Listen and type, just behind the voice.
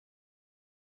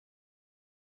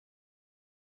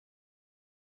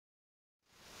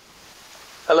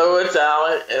Hello, it's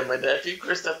Alec and my nephew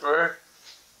Christopher.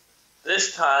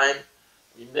 This time,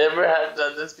 we never have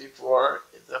done this before.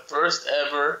 It's the first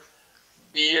ever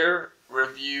beer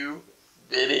review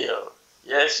video.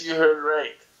 Yes, you heard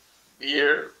right.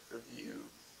 Beer review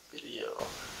video.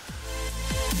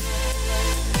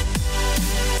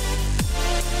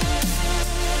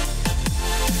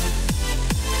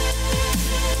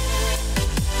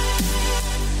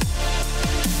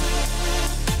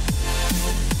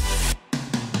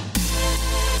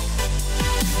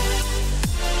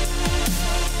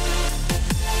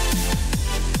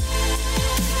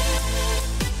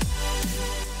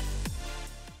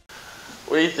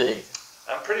 What do you think?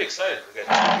 I'm pretty excited. We've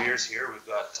got two beers here. We've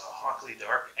got Hockley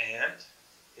Dark and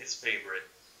his favorite,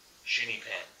 Shinny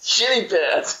Pants. Shinny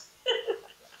Pants.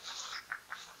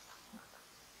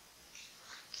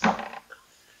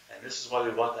 And this is why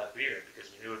we bought that beer, because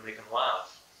we knew it would make him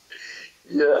laugh.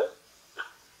 Yeah.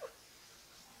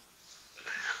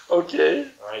 Okay.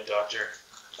 All right, Doctor.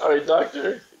 All right,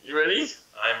 Doctor. You ready?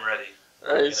 I'm ready.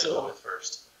 All right, What so go with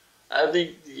first? I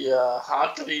think the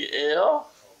Hockley Ale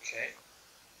Okay.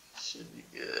 should be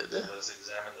good. Let's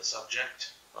examine the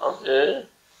subject. Okay. It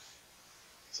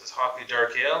says Hockley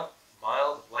Dark Ale,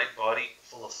 mild, light body,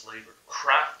 full of flavor,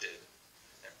 crafted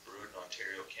and brewed in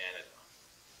Ontario, Canada.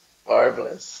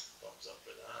 Marvelous. Thumbs up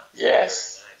for that.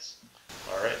 Yes. Very nice.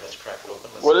 All right, let's crack it open.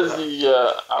 What is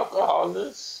the alcohol in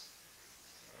this?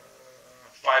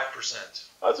 5%.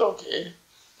 That's okay.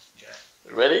 Okay.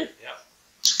 You ready? Yeah.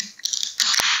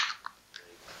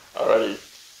 Alrighty.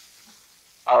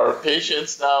 Our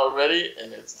patient's now ready,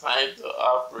 and it's time to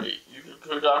operate. You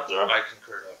concur, Doctor? I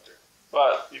concur, Doctor.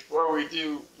 But before we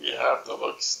do, we have to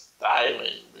look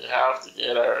styling. We have to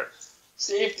get our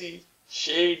safety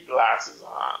shade glasses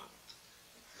on.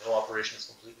 No operation is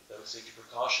complete without safety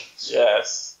precautions.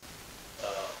 Yes.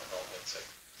 Hold on one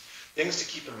second. Things to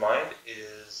keep in mind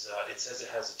is it says it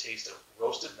has a taste of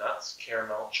roasted nuts,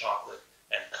 caramel, chocolate,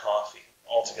 and coffee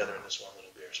all together in this one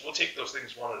little beer. So we'll take those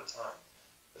things one at a time.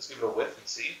 Let's give it a whiff and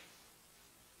see.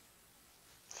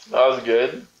 That was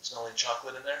good. Smell any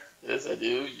chocolate in there? Yes, I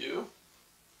do. You?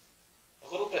 A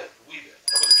little bit, a wee bit.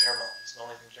 How about the caramel? You smell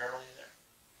anything caramel in there?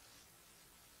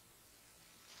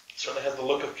 Certainly has the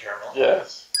look of caramel.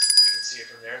 Yes. You can see it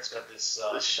from there. It's got this.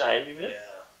 The shininess?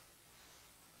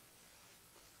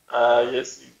 Yeah.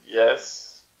 Yes.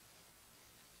 Yes.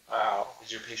 Wow.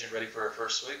 Is your patient ready for her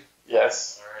first swig?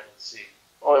 Yes. All right, let's see.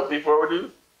 Oh, before we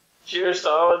do, cheers to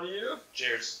all of you.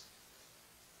 Cheers.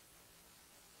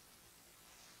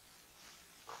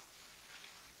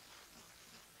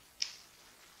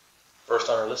 First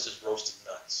on our list is roasted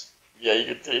nuts. Yeah, you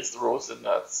can taste the roasted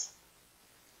nuts.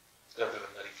 It's got a bit of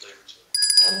a nutty flavor to it.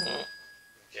 Mm-hmm.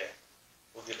 Okay.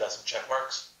 We'll give that some check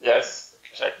marks. Yes.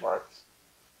 Okay. Check marks.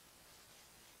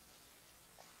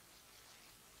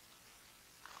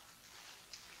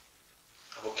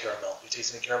 How about caramel? You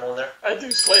taste any caramel in there? I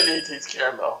do slightly taste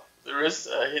caramel. There is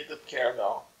a hint of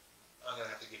caramel. I'm going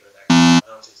to have to give it an X. I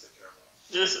don't taste the caramel.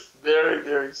 Just very,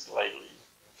 very slightly.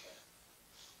 Okay.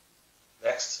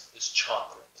 Next is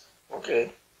chocolate.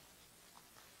 Okay.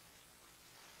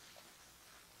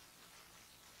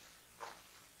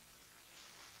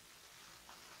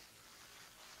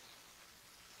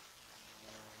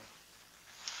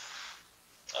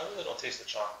 I really don't taste the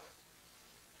chocolate.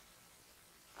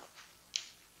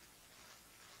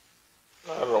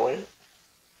 Not really.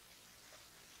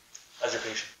 How's your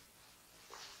patient?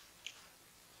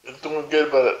 It's doing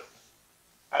good, but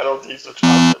I don't taste the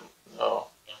chocolate. No.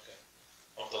 Okay.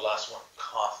 Oh, the last one,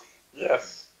 coffee.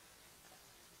 Yes.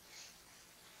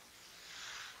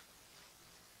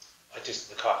 I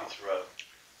tasted the coffee throughout.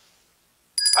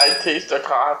 I taste the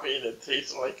coffee and it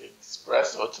tastes like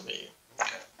espresso to me.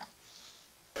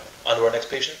 Okay. On to our next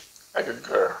patient. I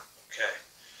concur. Okay.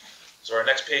 So our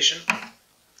next patient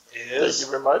Thank is you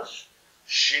very much.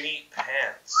 Shinny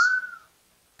Pants.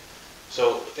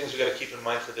 So the things we got to keep in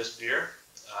mind for this beer,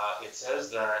 it says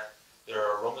that there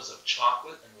are aromas of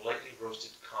chocolate and lightly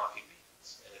roasted coffee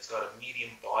beans, and it's got a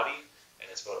medium body, and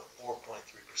it's about a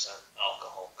 4.3%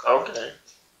 alcohol content. Okay.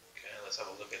 Okay, let's have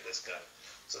a look at this guy.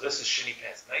 So this is Shinny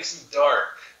Pants, nice and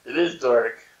dark. It is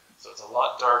dark. So it's a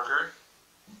lot darker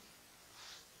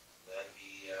than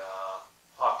the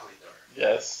Hockley Dark.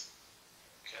 Yes.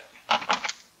 Okay.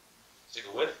 Let's take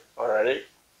a whiff. Alrighty.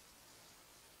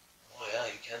 Oh yeah,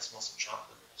 you can smell some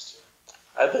chocolate in this too.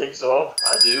 I think so.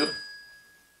 I do.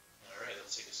 Alright,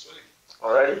 let's take a swig.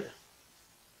 Alrighty.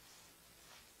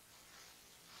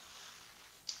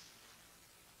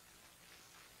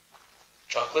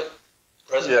 Chocolate?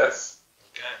 Present? Yes.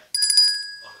 Okay.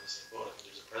 I'm in the same boat. I think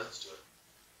there's a presence to it.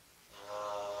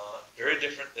 Very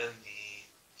different than the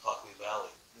Hockley Valley.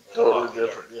 Totally Hockley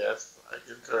different, yes. I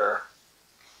concur.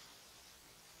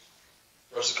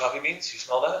 Roasted coffee beans, you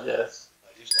smell that? Yes. I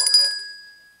do smell coffee.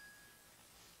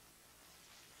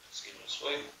 Just give it a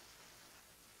swig.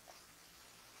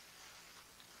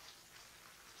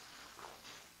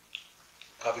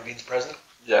 Coffee beans present?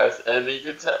 Yes, and you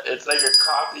can tell it's like a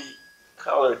coffee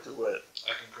color to it.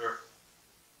 I concur.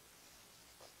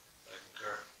 I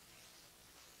concur.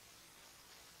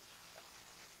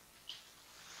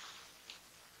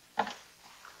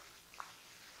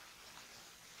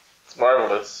 It's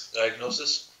marvelous.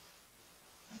 Diagnosis?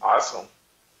 Awesome.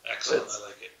 Excellent. It's- I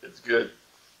like it. It's good.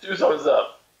 2 thumbs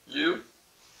up. You?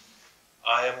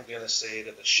 I am going to say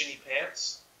that the Shinny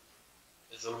Pants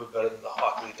is a little bit better than the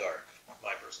Hockley Dark,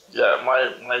 my personal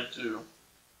opinion. Yeah, my too.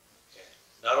 Okay.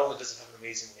 Not only does it have an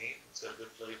amazing name, it's got a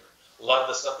good flavor. A lot of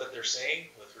the stuff that they're saying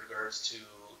with regards to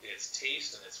its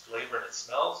taste and its flavor and its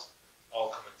smells, all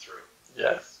coming through.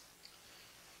 Yes.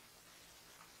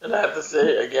 And I have to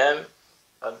say again,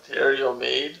 Ontario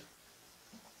made.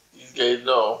 These guys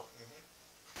know.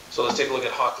 So let's take a look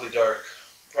at Hockley Dark.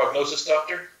 Prognosis,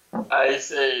 doctor? I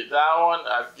say that one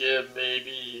I'd give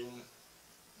maybe.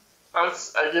 I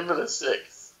give it a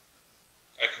 6.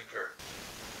 I concur.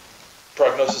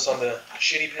 Prognosis on the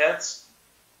Shinny Pants?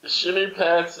 The Shinny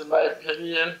Pants, in my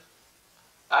opinion,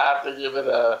 I have to give it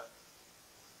a.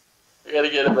 I gotta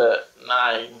give it a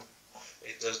 9.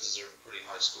 It does deserve a pretty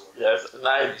high score. Yes, a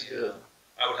 9 is good.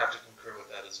 I would have to concur with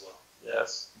that as well.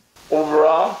 Yes.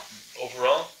 Overall,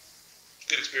 Overall,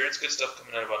 good experience, good stuff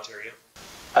coming out of Ontario.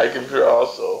 I concur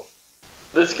also.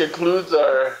 This concludes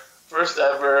our first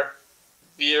ever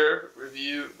beer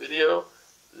review video.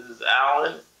 This is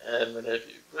Alan and my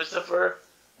nephew Christopher.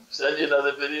 Send you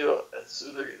another video as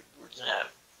soon as we can.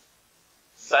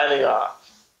 Signing off.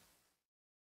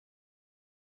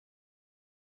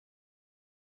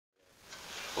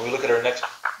 When we look at our next...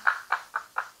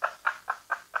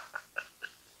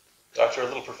 Doctor, a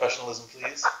little professionalism,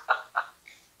 please.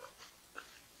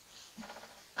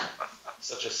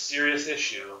 Such a serious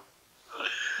issue.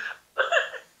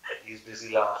 He's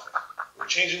busy laughing. We're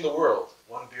changing the world,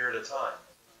 one beer at a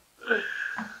time.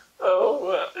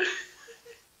 Oh,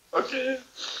 okay.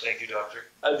 Thank you, doctor.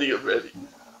 I think I'm ready.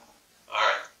 All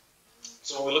right.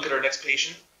 So when we look at our next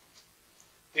patient,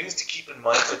 things to keep in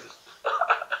mind with